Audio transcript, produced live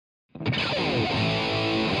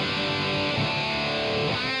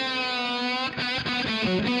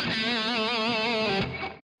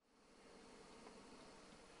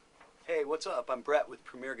Hey, what's up? I'm Brett with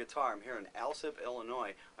Premier Guitar. I'm here in Alsip,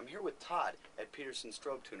 Illinois. I'm here with Todd at Peterson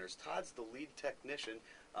Tuners. Todd's the lead technician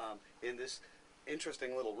in this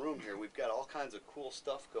interesting little room here. We've got all kinds of cool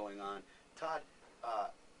stuff going on. Todd,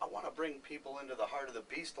 I want to bring people into the heart of the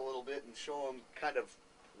beast a little bit and show them kind of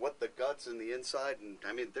what the guts and the inside, and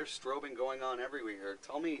I mean, there's strobing going on everywhere.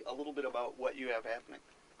 Tell me a little bit about what you have happening.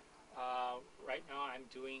 Right now I'm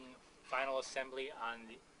doing final assembly on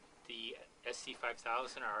the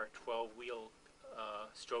SC5000, our 12-wheel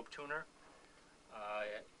strobe tuner.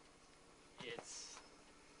 It's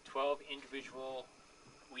 12 individual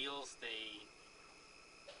wheels. They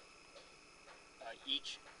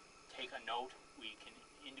each take a note. We can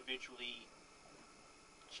individually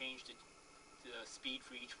change the speed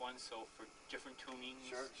for each one, so for different tunings.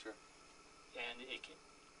 Sure. And it can,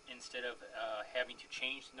 instead of having to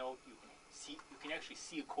change the note, you can actually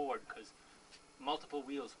see a chord, because multiple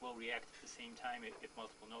wheels will react at the same time if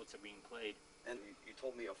multiple notes are being played. And you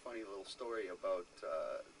told me a funny little story about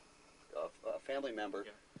a family member.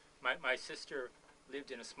 Yeah. My sister lived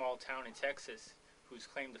in a small town in Texas whose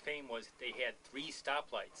claim to fame was they had 3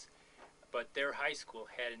 stoplights, but their high school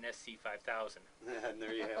had an SC5000. And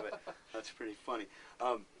there you have it. That's pretty funny.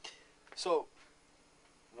 So,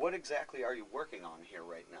 what exactly are you working on here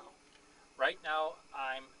right now? Right now,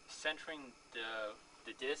 I'm centering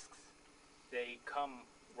the discs. They come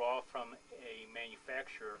raw from a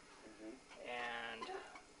manufacturer, and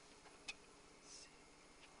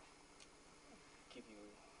give you.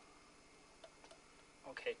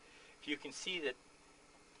 Okay, if you can see that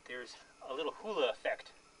there's a little hula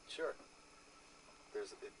effect. Sure.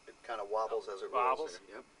 It kind of wobbles as it rolls. Wobbles.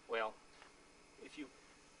 Yep. Well, if you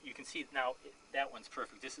can see now, that one's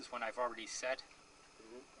perfect. This is one I've already set,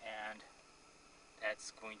 and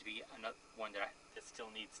that's going to be another one that still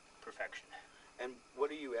needs perfection. And what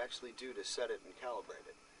do you actually do to set it and calibrate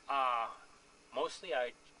it? Mostly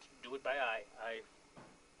I do it by eye. I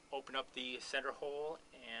open up the center hole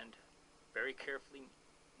and very carefully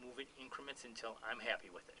move it increments until I'm happy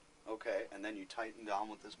with it. Okay, and then you tighten down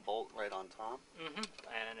with this bolt right on top?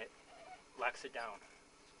 And it locks it down.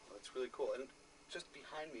 Well, that's really cool. And just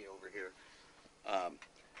behind me over here,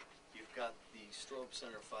 you've got the Strobe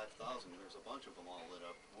Center 5000. There's a bunch of them all lit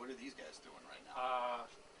up. What are these guys doing right now?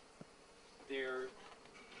 They're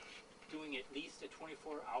doing at least a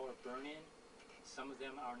 24-hour burn-in. Some of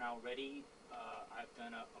them are now ready. I've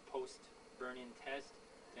done a post burn-in test.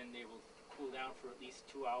 Then they will cool down for at least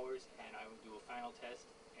 2 hours, and I will do a final test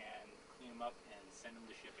and clean them up and send them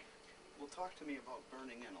to shipping. Well, talk to me about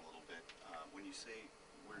burning in a little bit. When you say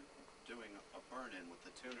we're doing a burn-in with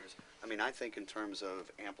the tuners, I mean, I think in terms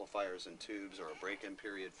of amplifiers and tubes, or a break-in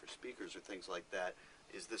period for speakers or things like that.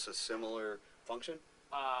 Is this a similar function?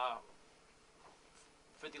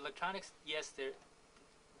 For the electronics, yes,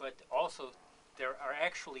 but also there are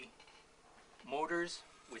actually motors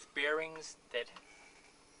with bearings that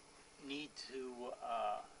need to,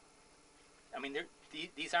 I mean,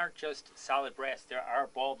 these aren't just solid brass. There are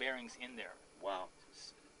ball bearings in there. Wow.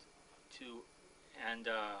 And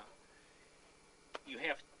you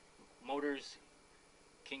have, motors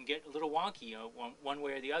can get a little wonky, you know, one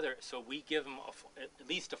way or the other. So we give them at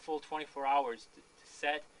least a full 24 hours to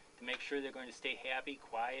set, to make sure they're going to stay happy,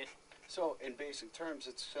 quiet. So in basic terms,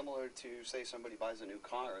 it's similar to, say, somebody buys a new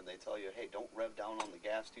car and they tell you, hey, don't rev down on the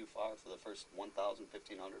gas too far for the first 1,000,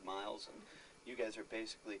 1,500 miles. And you guys are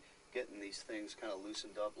basically getting these things kind of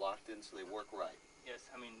loosened up, locked in, so they work right. Yes,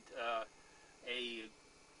 I mean, a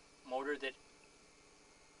motor that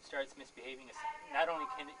starts misbehaving, not only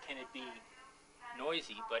can it be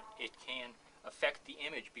noisy, but it can affect the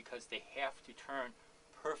image because they have to turn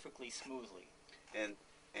perfectly smoothly. And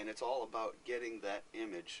it's all about getting that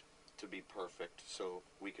image to be perfect so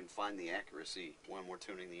we can find the accuracy when we're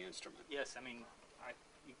tuning the instrument. Yes, I mean,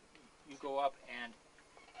 you go up and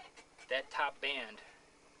that top band,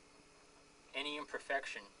 any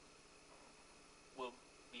imperfection will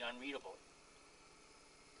be unreadable.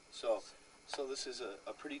 So this is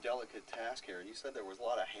a pretty delicate task here, and you said there was a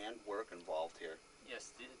lot of hand work involved here.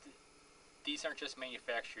 Yes, these aren't just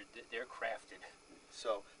manufactured, they're crafted.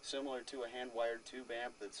 So similar to a hand-wired tube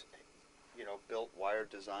amp that's, you know, built, wired,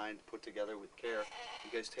 designed, put together with care,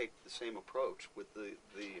 you guys take the same approach with the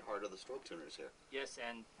heart of the strobe tuners here. Yes,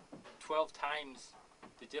 and 12 times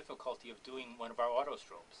the difficulty of doing one of our auto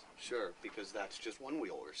strobes. Sure, because that's just one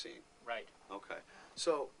wheel we're seeing. Right. Okay.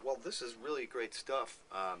 So, well, this is really great stuff.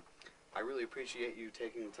 I really appreciate you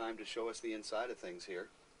taking the time to show us the inside of things here.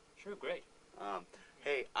 Sure, great.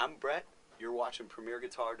 Hey, I'm Brett. You're watching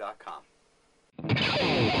PremierGuitar.com.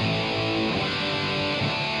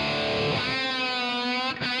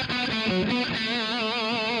 Bye.